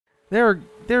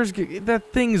That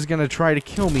thing's gonna try to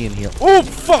kill me in here. Oh,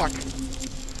 fuck!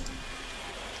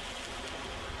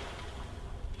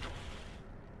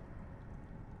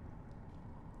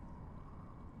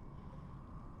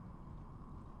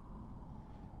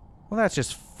 Well, that's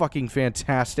just fucking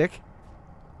fantastic.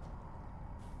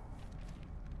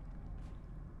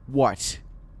 What?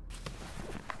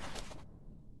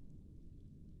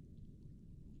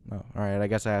 Oh, alright, I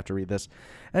guess I have to read this.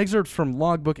 Excerpts from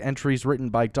logbook entries written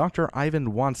by Dr.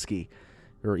 Ivan Wansky.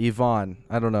 Or Ivan.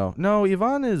 I don't know. No,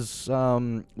 Ivan is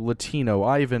Latino.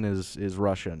 Ivan is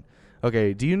Russian.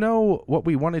 Okay, do you know what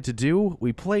we wanted to do?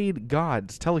 We played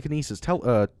gods, telekinesis,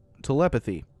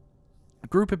 telepathy.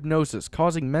 Group hypnosis,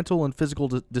 causing mental and physical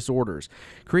disorders,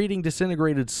 creating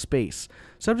disintegrated space.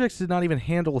 Subjects did not even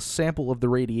handle a sample of the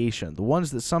radiation. The ones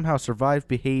that somehow survived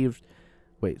behaved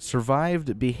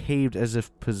as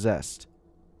if possessed.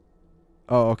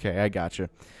 Oh, okay, I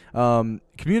gotcha.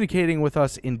 Communicating with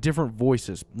us in different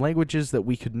voices, languages that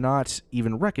we could not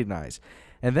even recognize.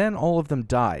 And then all of them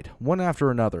died, one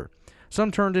after another. Some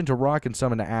turned into rock and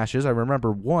some into ashes. I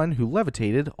remember one who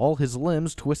levitated, all his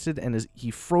limbs twisted, and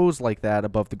he froze like that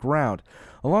above the ground.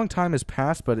 A long time has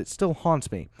passed, but it still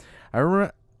haunts me. I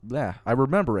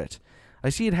remember it. I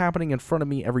see it happening in front of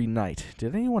me every night.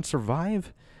 Did anyone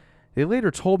survive? They later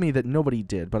told me that nobody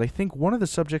did, but I think one of the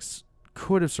subjects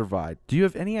could have survived. Do you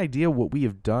have any idea what we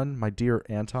have done, my dear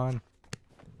Anton?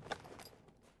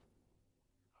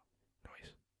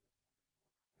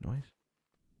 Noise?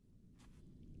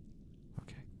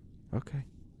 Okay.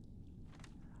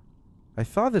 I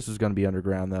thought this was going to be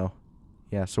underground, though.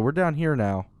 Yeah, so we're down here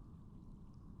now.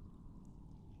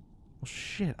 Well,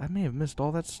 shit, I may have missed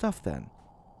all that stuff then.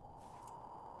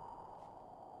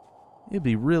 It'd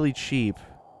be really cheap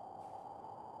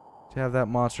to have that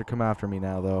monster come after me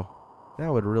now, though.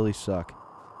 That would really suck.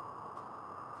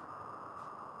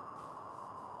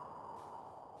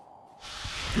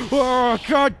 Oh,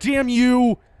 God damn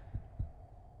you!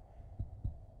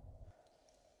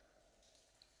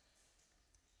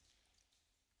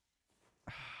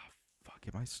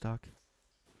 Am I stuck?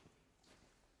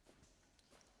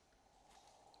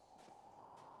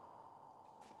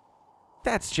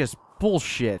 That's just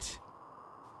bullshit.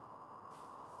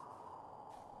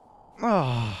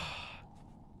 Oh.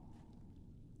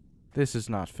 This is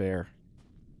not fair.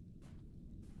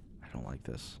 I don't like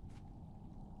this.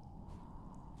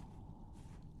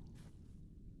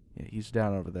 Yeah, he's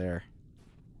down over there.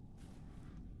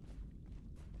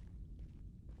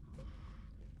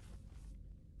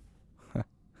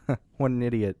 What an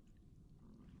idiot.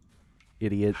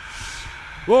 Idiot.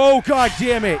 Oh, God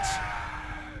damn it!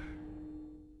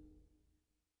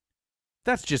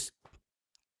 That's just...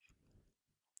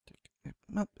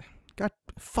 God,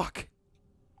 fuck.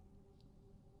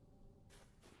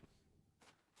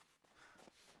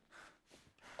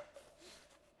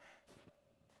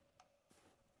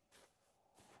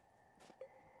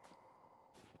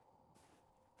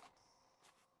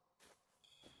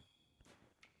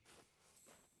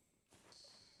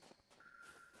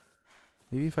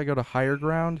 Maybe if I go to higher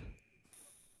ground?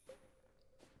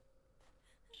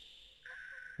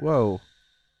 Whoa.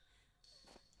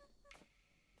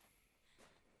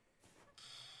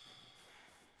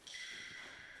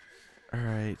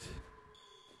 Alright.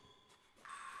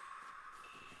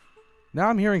 Now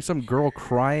I'm hearing some girl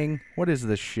crying. What is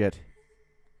this shit?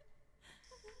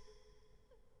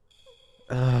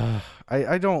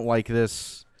 I don't like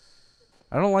this.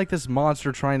 I don't like this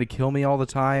monster trying to kill me all the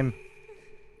time.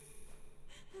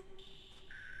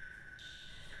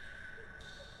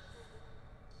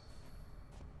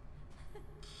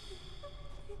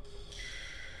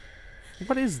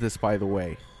 What is this, by the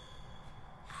way?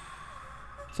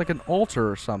 It's like an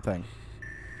altar or something.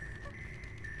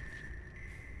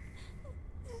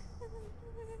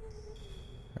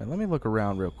 Alright, let me look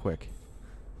around real quick.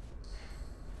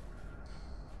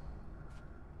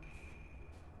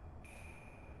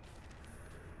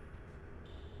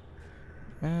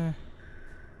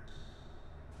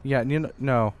 Yeah,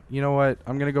 no. You know what?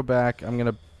 I'm gonna go back. I'm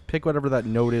gonna pick whatever that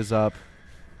note is up.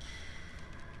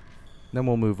 Then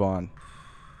we'll move on.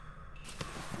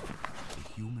 The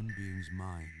human being's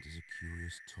mind is a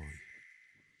curious toy,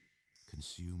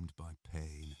 consumed by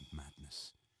pain and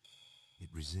madness. It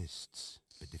resists,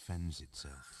 but defends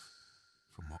itself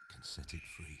from what can set it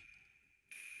free.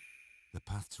 The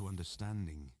path to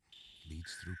understanding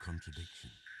leads through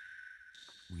contradiction.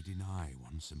 We deny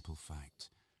one simple fact,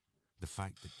 the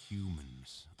fact that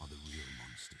humans are the real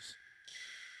monsters.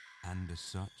 And as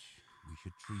such, we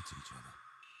should treat each other.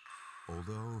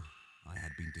 Although I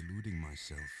had been deluding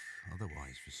myself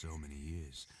otherwise for so many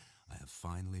years, I have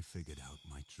finally figured out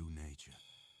my true nature.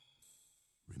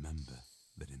 Remember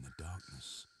that in the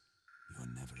darkness, you are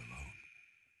never alone.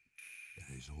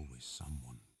 There is always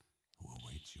someone who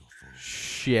awaits your fall.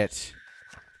 Shit.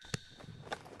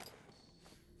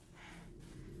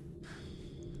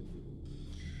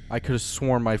 I could have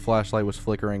sworn my flashlight was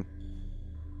flickering.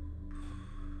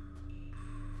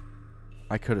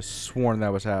 I could have sworn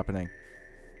that was happening.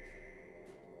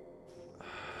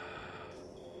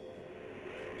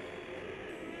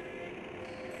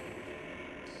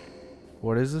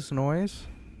 What is this noise?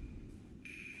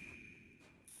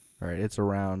 Alright, it's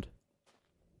around.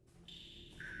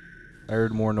 I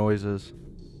heard more noises.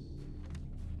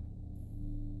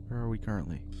 Where are we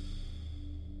currently?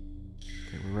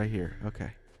 Okay, we're right here.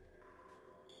 Okay.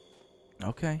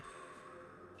 Okay.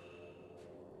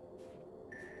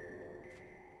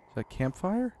 Is that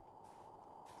campfire?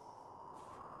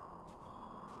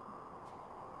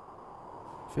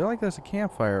 I feel like there's a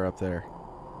campfire up there.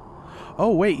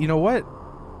 Oh, wait, you know what?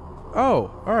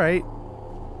 Oh, alright.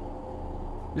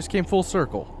 Just came full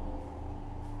circle.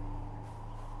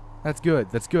 That's good.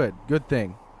 That's good. Good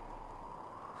thing.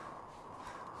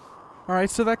 Alright,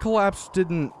 so that collapse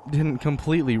didn't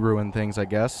completely ruin things, I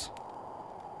guess.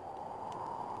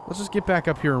 Let's just get back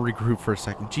up here and regroup for a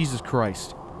second. Jesus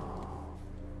Christ.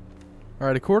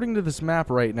 Alright, according to this map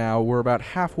right now, we're about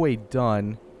halfway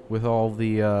done with all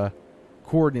the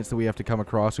coordinates that we have to come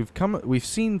across. We've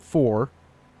seen 4,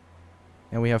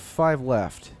 and we have 5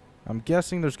 left. I'm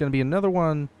guessing there's going to be another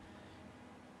one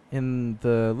in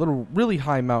the little, really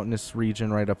high mountainous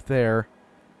region right up there.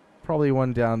 Probably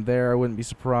one down there. I wouldn't be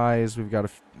surprised. We've got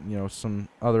some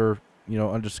other,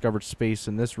 undiscovered space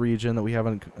in this region that we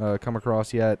haven't come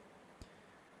across yet.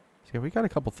 So yeah, we got a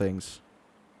couple things.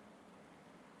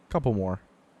 Couple more.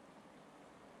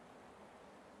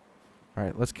 All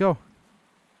right, let's go.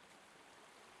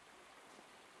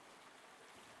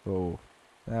 Oh,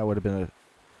 that would have been a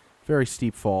very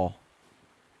steep fall.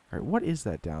 All right, what is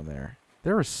that down there?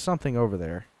 There is something over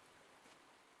there.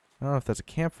 I don't know if that's a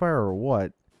campfire or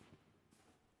what.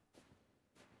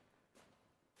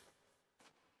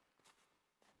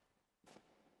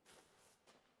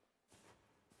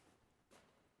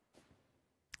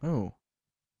 Oh.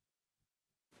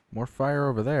 More fire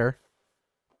over there.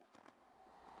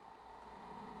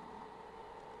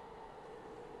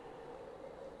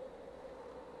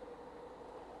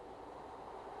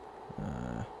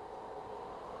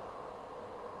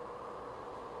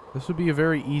 This would be a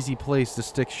very easy place to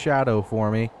stick Shadow for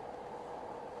me.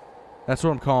 That's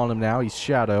what I'm calling him now. He's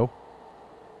Shadow.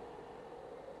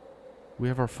 We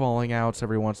have our falling outs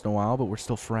every once in a while, but we're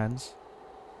still friends.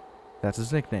 That's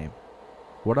his nickname.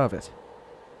 What of it?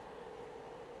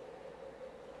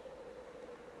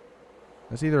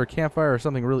 That's either a campfire or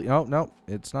something really... Oh, no.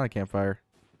 It's not a campfire.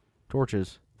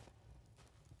 Torches.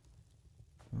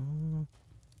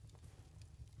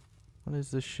 What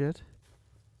is this shit?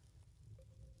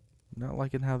 Not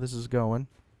liking how this is going.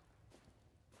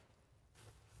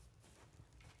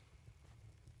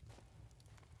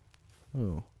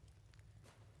 Oh.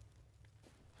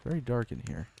 It's very dark in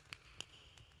here.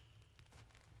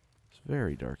 It's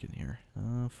very dark in here.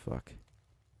 Oh, fuck.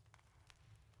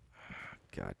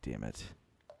 God damn it.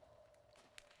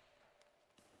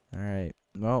 Alright.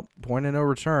 Well, point of no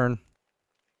return.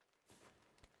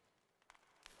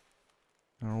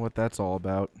 I don't know what that's all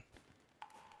about.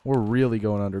 We're really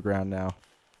going underground now.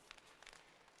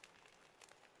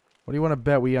 What do you want to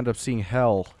bet we end up seeing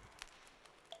hell?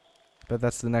 Bet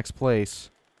that's the next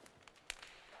place.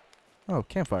 Oh,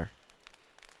 campfire.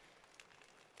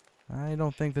 I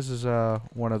don't think this is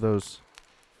one of those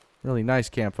really nice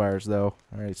campfires, though.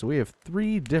 Alright, so we have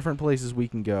 3 different places we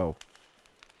can go.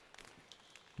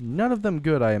 None of them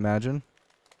good, I imagine.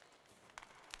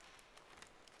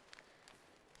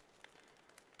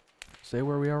 Say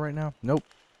where we are right now? Nope.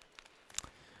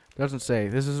 Doesn't say.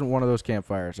 This isn't one of those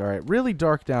campfires. Alright, really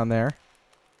dark down there.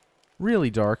 Really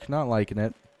dark. Not liking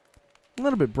it. A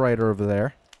little bit brighter over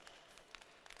there.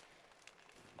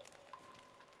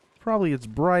 Probably it's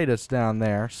brightest down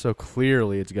there, so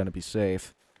clearly it's going to be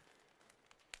safe.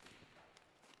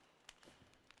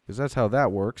 Because that's how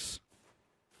that works.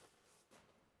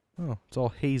 Oh, it's all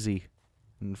hazy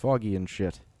and foggy and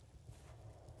shit.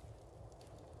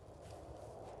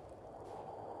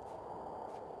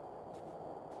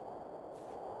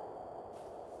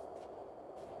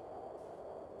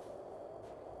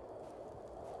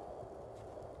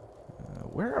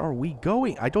 Where are we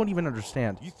going? I don't even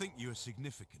understand. You think you are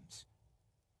significant?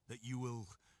 That you will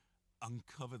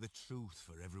uncover the truth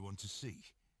for everyone to see?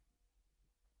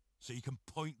 So you can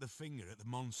point the finger at the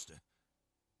monster?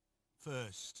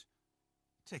 First,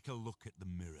 Take a look at the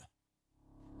mirror.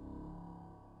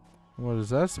 What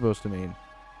is that supposed to mean?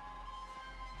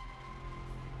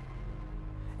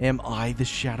 Am I the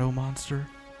shadow monster?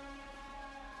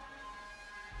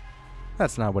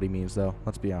 That's not what he means, though.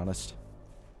 Let's be honest.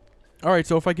 Alright,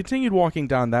 so if I continued walking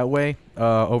down that way,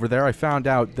 over there, I found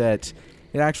out that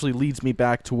it actually leads me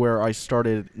back to where I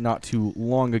started not too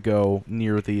long ago,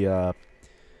 near the,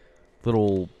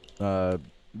 little,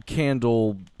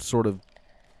 candle sort of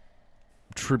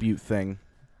tribute thing.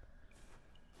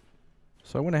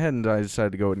 So I went ahead and I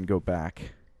decided to go ahead and go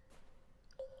back.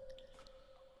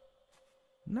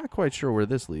 Not quite sure where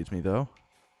this leads me, though.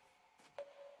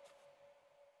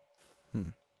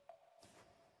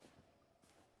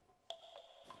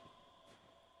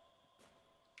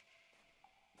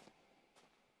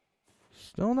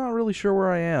 Still not really sure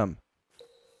where I am.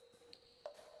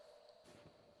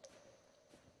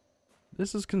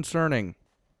 This is concerning.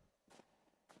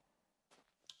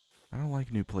 I don't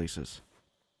like new places.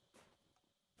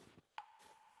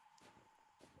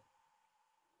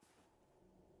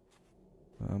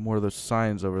 More of those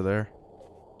signs over there.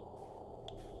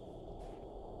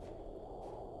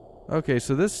 Okay,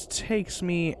 so this takes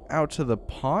me out to the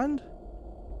pond?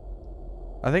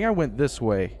 I think I went this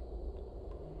way.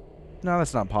 No,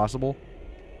 that's not possible.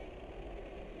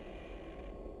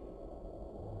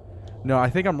 No, I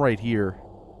think I'm right here.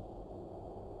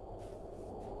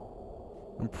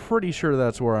 I'm pretty sure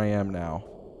that's where I am now.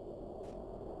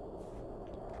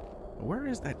 Where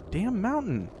is that damn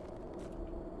mountain?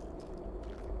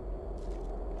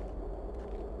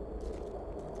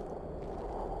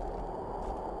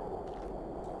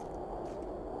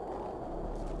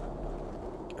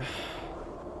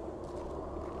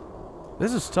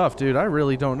 This is tough, dude. I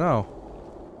really don't know.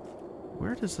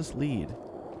 Where does this lead?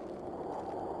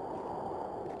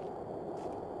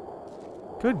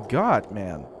 Good God,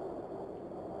 man.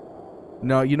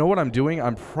 No, you know what I'm doing?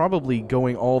 I'm probably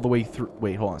going all the way through...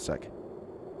 Wait, hold on a sec.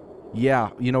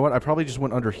 Yeah, you know what? I probably just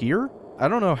went under here? I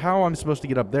don't know how I'm supposed to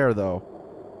get up there, though.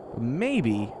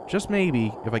 Maybe, just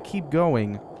maybe, if I keep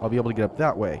going, I'll be able to get up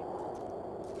that way.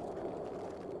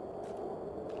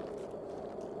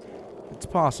 It's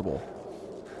possible.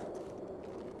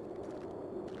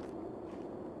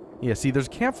 Yeah, see, there's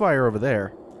a campfire over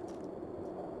there.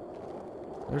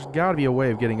 There's gotta be a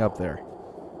way of getting up there.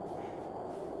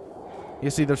 You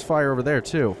see, there's fire over there,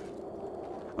 too.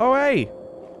 Oh, hey!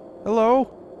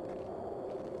 Hello?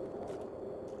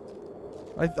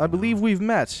 I believe we've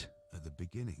met. At the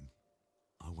beginning,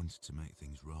 I wanted to make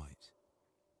things right.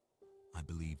 I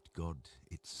believed God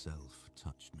itself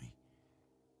touched me.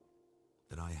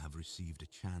 That I have received a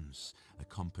chance, a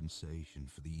compensation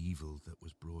for the evil that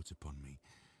was brought upon me.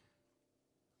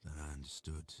 That I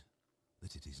understood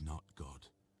that it is not God,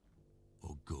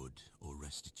 or good, or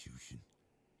restitution.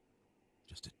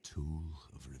 Just a tool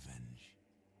of revenge.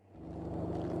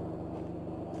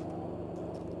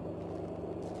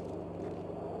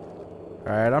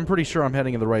 Alright, I'm pretty sure I'm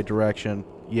heading in the right direction.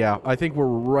 Yeah, I think we're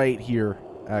right here,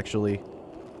 actually.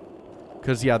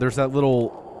 Because, yeah, there's that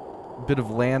little bit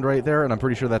of land right there, and I'm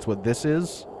pretty sure that's what this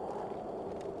is.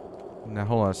 Now,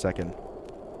 hold on a second.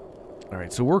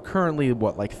 Alright, so we're currently,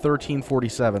 what, like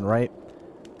 1347, right?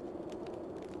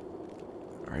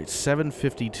 Alright,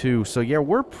 752. So, yeah,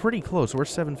 we're pretty close. We're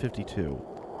 752.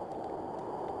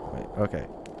 Wait, okay.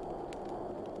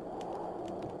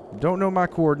 Don't know my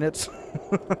coordinates.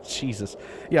 Jesus.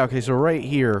 Yeah, okay, so right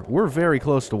here, we're very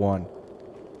close to one.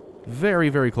 Very,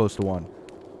 very close to one.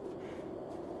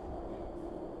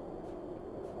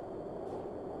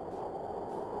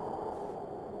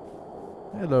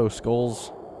 Hello,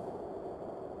 skulls.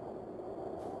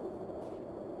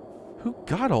 Who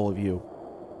got all of you?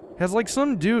 Has, like,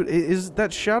 some dude... Is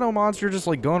that shadow monster just,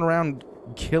 like, going around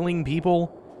killing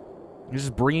people?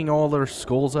 Just bringing all their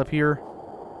skulls up here?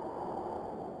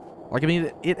 Like, I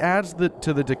mean, it adds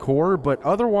to the decor, but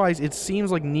otherwise, it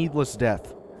seems like needless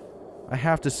death. I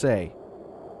have to say.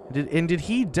 Did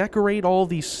he decorate all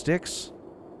these sticks?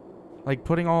 Like,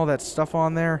 putting all that stuff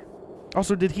on there?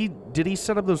 Also, did he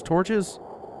set up those torches?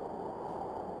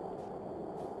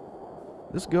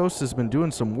 This ghost has been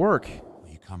doing some work. Are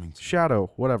you coming to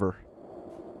Shadow, whatever.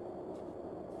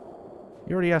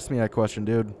 You already asked me that question,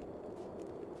 dude. It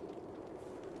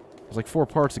was like 4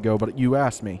 parts ago, but you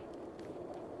asked me.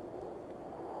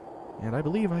 And I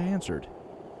believe I answered.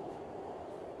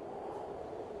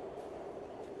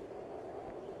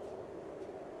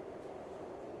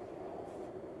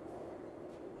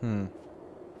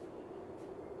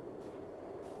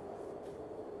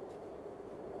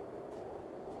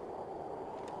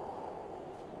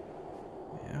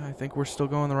 Yeah, I think we're still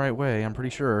going the right way. I'm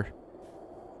pretty sure.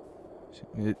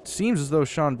 It seems as though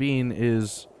Sean Bean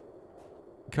is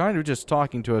kind of just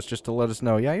talking to us just to let us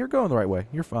know, yeah, you're going the right way.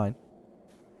 You're fine.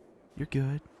 You're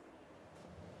good.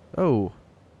 Oh.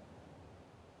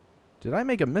 Did I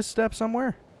make a misstep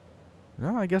somewhere?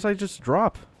 No, I guess I just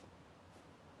drop.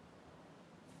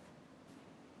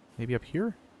 Maybe up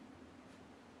here?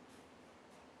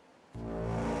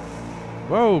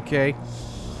 Whoa, okay.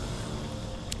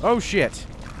 Oh, shit.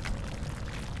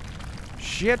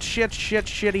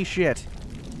 Shitty shit.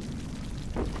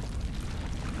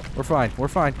 We're fine. We're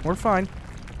fine. We're fine.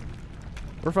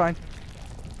 We're fine.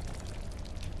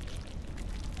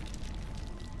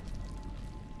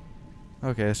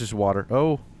 Okay, it's just water.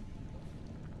 Oh.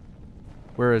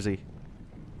 Where is he?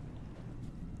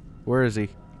 Where is he?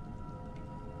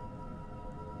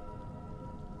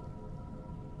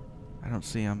 I don't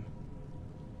see him.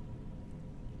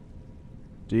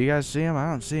 Do you guys see him?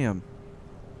 I don't see him.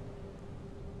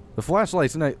 The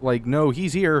flashlight's not, like, no,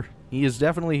 he's here. He is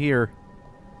definitely here.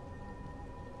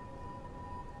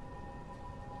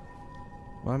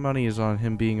 My money is on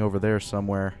him being over there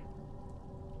somewhere.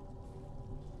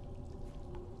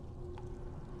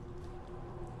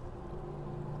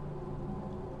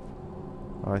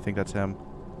 Oh, I think that's him.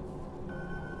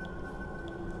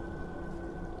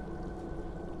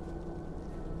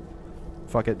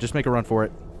 Fuck it, just make a run for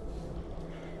it.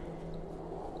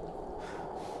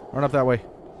 Run up that way.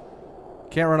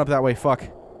 Can't run up that way, fuck. I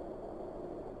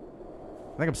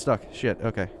think I'm stuck. Shit,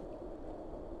 okay.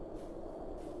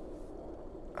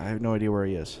 I have no idea where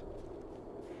he is.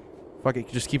 Fuck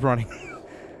it, just keep running.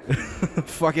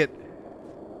 Fuck it.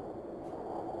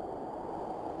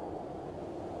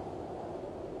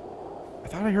 I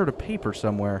thought I heard a paper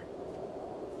somewhere.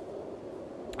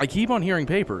 I keep on hearing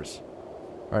papers.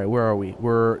 Alright, where are we?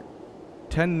 We're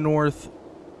 10 north,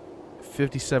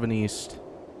 57 east.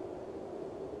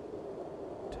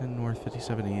 10 north,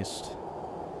 57 east.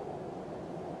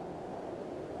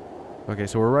 Okay,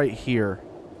 so we're right here.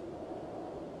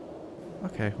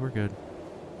 Okay, we're good.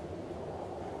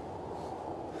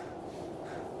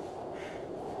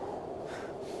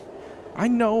 I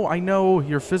know,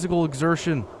 your physical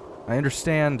exertion. I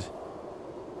understand.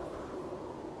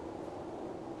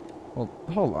 Well,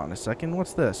 hold on a second.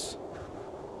 What's this?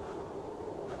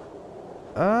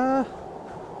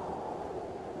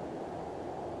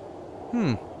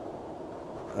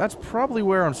 That's probably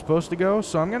where I'm supposed to go,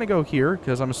 so I'm gonna go here,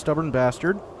 because I'm a stubborn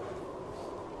bastard.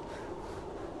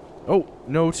 Oh,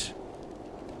 note.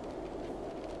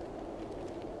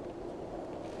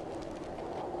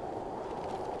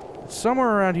 It's somewhere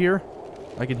around here.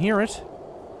 I can hear it.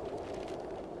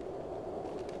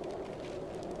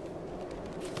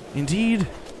 Indeed.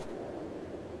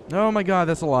 Oh my god,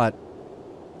 that's a lot.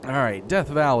 Alright, Death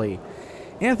Valley.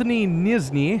 Anthony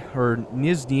NeZoomie,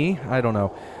 I don't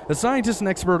know. A scientist and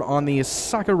expert on the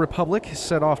Sakha Republic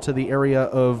set off to the area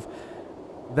of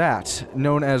that,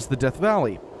 known as the Death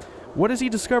Valley. What has he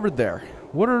discovered there?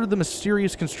 What are the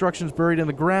mysterious constructions buried in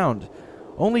the ground?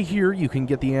 Only here you can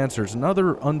get the answers and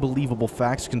other unbelievable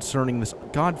facts concerning this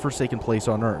godforsaken place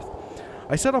on Earth.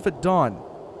 I set off at dawn.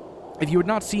 If you had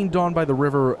not seen dawn by the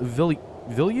river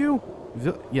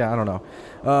yeah, I don't know.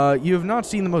 You have not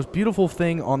seen the most beautiful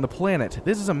thing on the planet.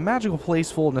 This is a magical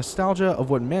place full of nostalgia of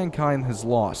what mankind has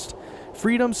lost.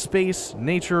 Freedom, space,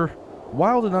 nature,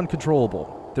 wild and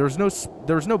uncontrollable. There is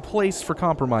no place for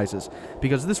compromises,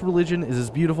 because this religion is as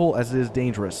beautiful as it is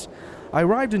dangerous. I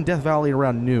arrived in Death Valley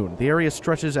around noon. The area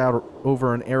stretches out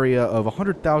over an area of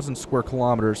 100,000 square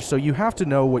kilometers, so you have to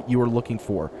know what you are looking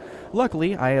for.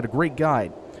 Luckily, I had a great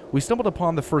guide. We stumbled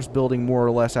upon the first building more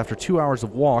or less after 2 hours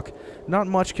of walk. Not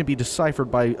much can be deciphered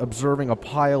by observing a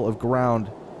pile of ground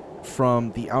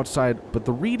from the outside, but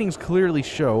the readings clearly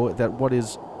show that what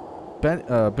is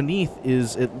beneath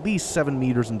is at least 7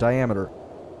 meters in diameter.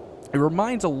 It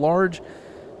reminds a large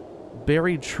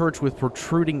buried church with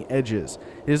protruding edges.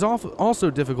 It is also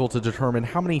difficult to determine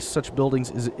how many such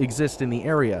buildings exist in the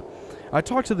area. I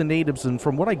talked to the natives, and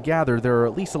from what I gather, there are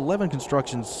at least 11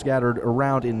 constructions scattered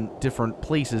around in different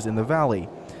places in the valley.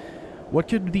 What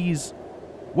could these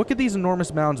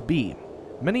enormous mounds be?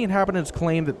 Many inhabitants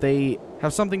claim that they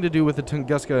have something to do with the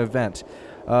Tunguska event.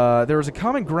 There is a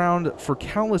common ground for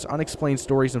countless unexplained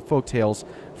stories and folktales.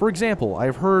 For example, I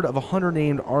have heard of a hunter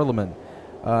named Arleman.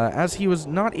 As he was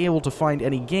not able to find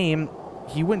any game,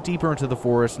 he went deeper into the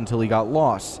forest until he got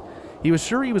lost. He was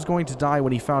sure he was going to die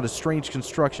when he found a strange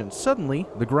construction. Suddenly,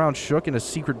 the ground shook and a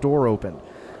secret door opened.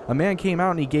 A man came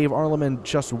out and he gave Arleman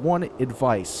just one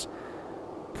advice.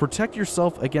 Protect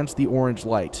yourself against the orange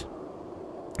light.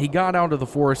 He got out of the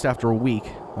forest after a week.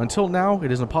 Until now,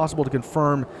 it is impossible to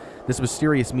confirm this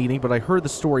mysterious meeting, but I heard the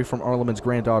story from Arleman's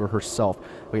granddaughter herself.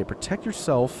 Okay, protect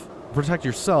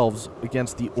yourselves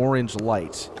against the orange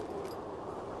light.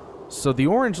 So the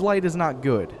orange light is not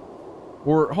good.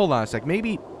 Or, hold on a sec,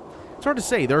 maybe... It's hard to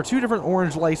say. There are two different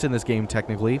orange lights in this game,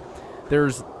 technically.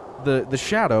 There's the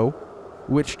shadow,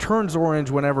 which turns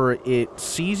orange whenever it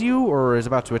sees you or is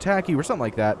about to attack you or something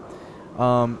like that.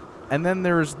 And then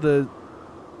there's the...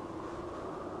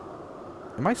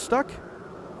 Am I stuck?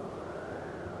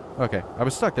 Okay, I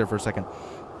was stuck there for a second.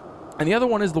 And the other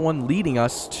one is the one leading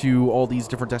us to all these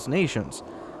different destinations.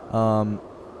 That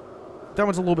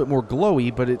one's a little bit more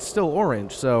glowy, but it's still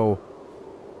orange, so...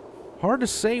 Hard to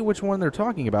say which one they're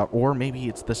talking about, or maybe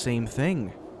it's the same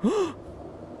thing.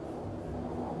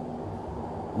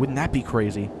 Wouldn't that be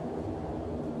crazy?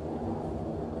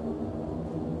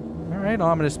 Alright,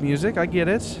 ominous music, I get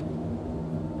it.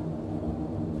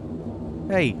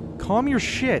 Hey, calm your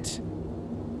shit.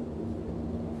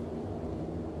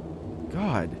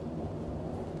 God.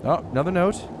 Oh, another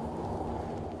note.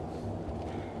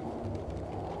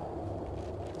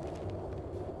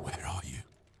 Where are you?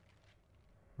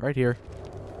 Right here.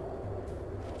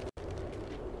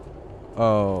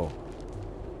 Oh.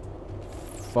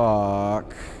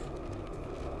 Fuck.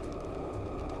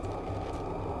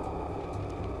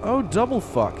 Oh, double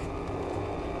fuck.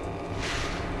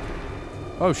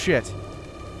 Oh, shit.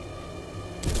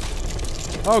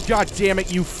 Oh, god damn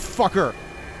it, you fucker.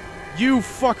 You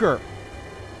fucker.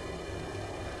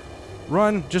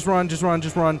 Run, just run, just run,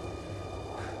 just run.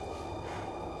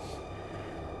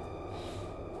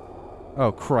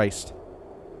 Oh, Christ.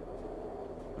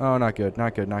 Oh, not good,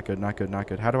 not good, not good, not good, not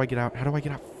good. How do I get out? How do I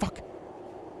get out? Fuck.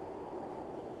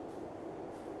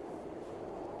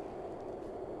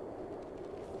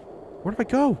 Where do I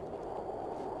go?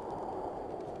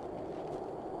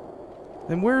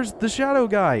 Then where's the shadow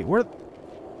guy? Where?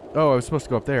 Oh, I was supposed to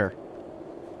go up there.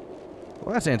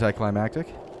 Well, that's anticlimactic.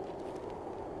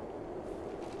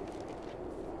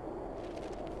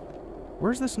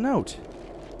 Where's this note?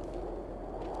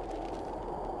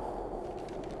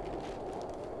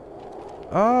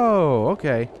 Oh,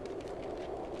 okay.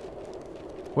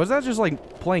 Was that just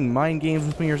like playing mind games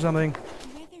with me or something?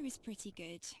 The weather is pretty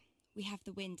good. We have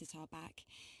the wind at our back.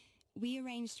 We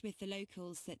arranged with the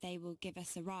locals that they will give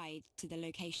us a ride to the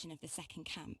location of the second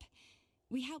camp.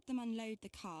 We helped them unload the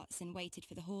carts and waited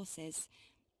for the horses.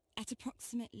 At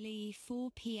approximately 4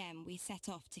 p.m. we set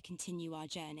off to continue our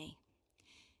journey.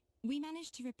 We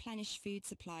managed to replenish food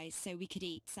supplies so we could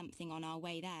eat something on our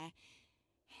way there.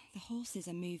 The horses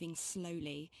are moving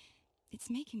slowly. It's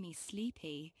making me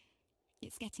sleepy.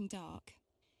 It's getting dark.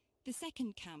 The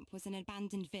second camp was an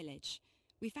abandoned village.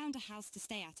 We found a house to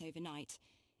stay at overnight.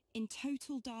 In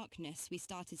total darkness, we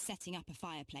started setting up a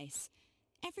fireplace.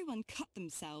 Everyone cut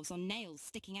themselves on nails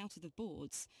sticking out of the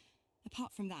boards.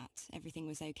 Apart from that, everything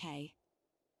was okay.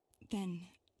 Then,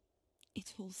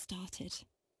 it all started.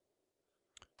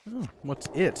 Oh, what's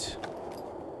it?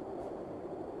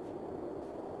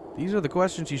 These are the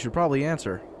questions you should probably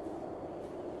answer.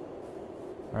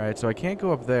 Alright, so I can't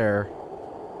go up there.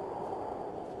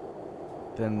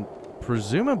 Then,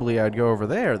 presumably I'd go over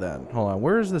there then. Hold on,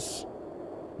 where is this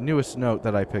newest note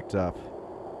that I picked up?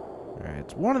 Alright,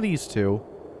 it's one of these two.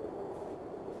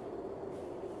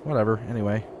 Whatever,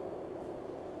 anyway.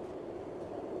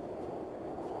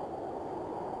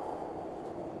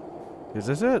 Is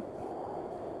this it?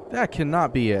 That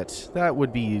cannot be it. That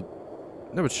would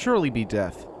surely be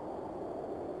death.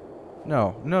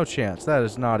 No, no chance. That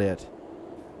is not it.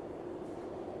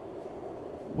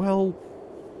 Well,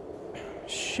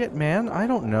 shit, man. I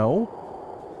don't know.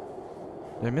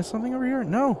 Did I miss something over here?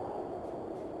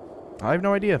 No. I have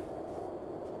no idea.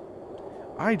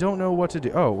 I don't know what to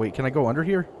do. Oh, wait. Can I go under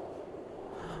here?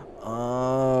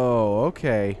 Oh,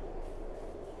 okay.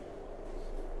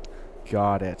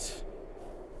 Got it.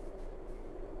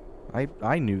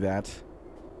 I knew that.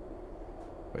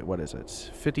 Wait, what is it?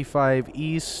 55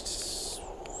 east,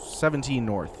 17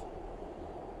 north.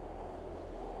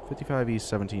 55 east,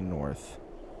 17 north.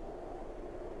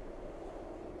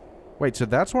 Wait, so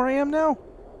that's where I am now?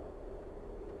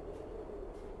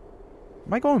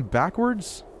 Am I going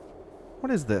backwards? What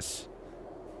is this?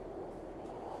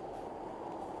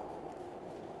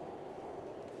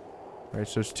 Alright,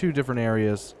 so there's two different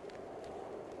areas.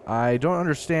 I don't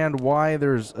understand why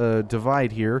there's a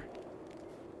divide here.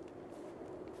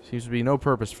 Seems to be no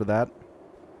purpose for that.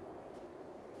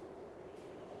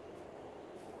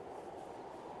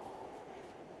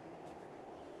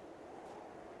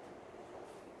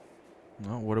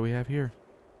 Oh, what do we have here?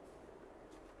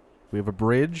 We have a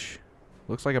bridge.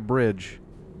 Looks like a bridge.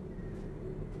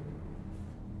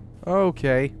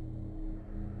 Okay.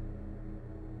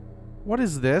 What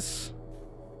is this?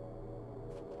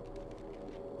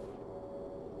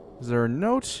 Is there a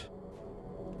note?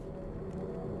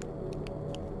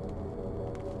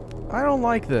 I don't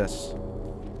like this.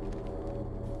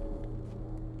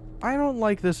 I don't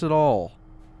like this at all.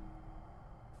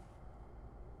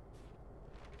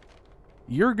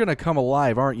 You're gonna come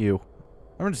alive, aren't you?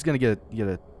 I'm just gonna get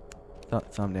a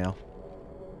thumbnail.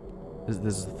 This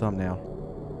is the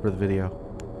thumbnail for the video.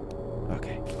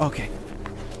 Okay. Okay.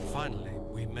 Finally,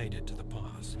 we made it to the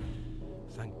pass.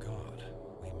 Thank God,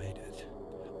 we made it.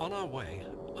 On our way,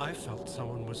 I felt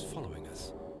someone was following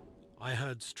us. I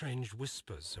heard strange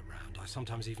whispers around. I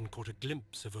sometimes even caught a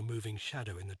glimpse of a moving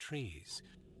shadow in the trees.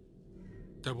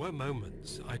 There were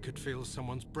moments I could feel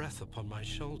someone's breath upon my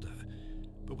shoulder,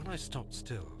 but when I stopped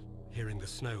still, hearing the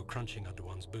snow crunching under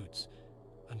one's boots,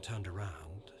 and turned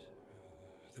around,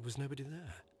 there was nobody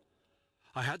there.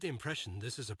 I had the impression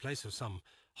this is a place of some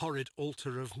horrid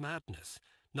altar of madness.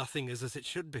 Nothing is as it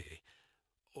should be.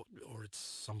 Or it's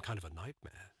some kind of a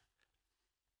nightmare.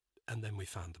 And then we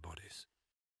found the bodies.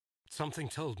 Something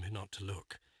told me not to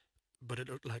look, but it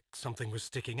looked like something was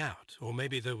sticking out, or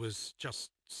maybe there was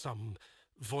just some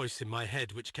voice in my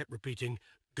head which kept repeating,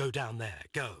 "Go down there,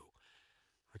 go."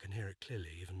 I can hear it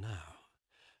clearly even now.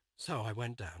 So I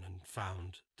went down and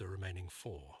found the remaining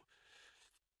 4.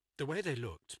 The way they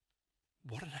looked,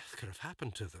 what on earth could have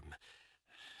happened to them?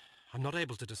 I'm not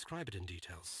able to describe it in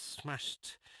detail.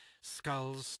 Smashed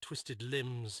skulls, twisted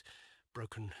limbs,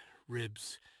 broken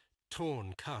ribs,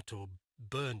 torn, cut, or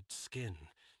burnt skin.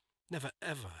 Never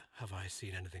ever have I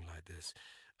seen anything like this.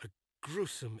 A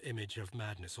gruesome image of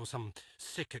madness or some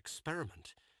sick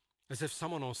experiment. As if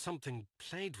someone or something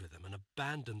played with them and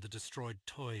abandoned the destroyed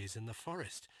toys in the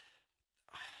forest.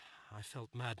 I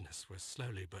felt madness was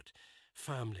slowly but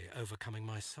firmly overcoming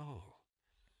my soul.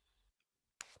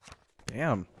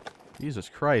 Damn. Jesus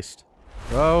Christ.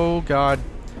 Oh, God.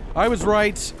 I was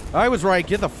right. I was right.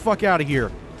 Get the fuck out of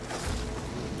here.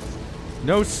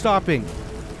 No stopping.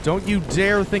 Don't you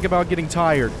dare think about getting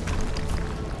tired.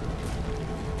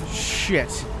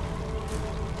 Shit.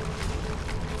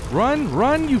 Run,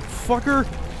 run, you fucker.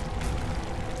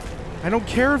 I don't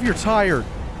care if you're tired.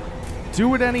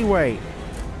 Do it anyway.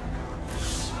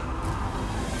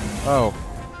 Oh.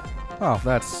 Oh,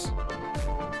 that's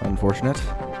unfortunate.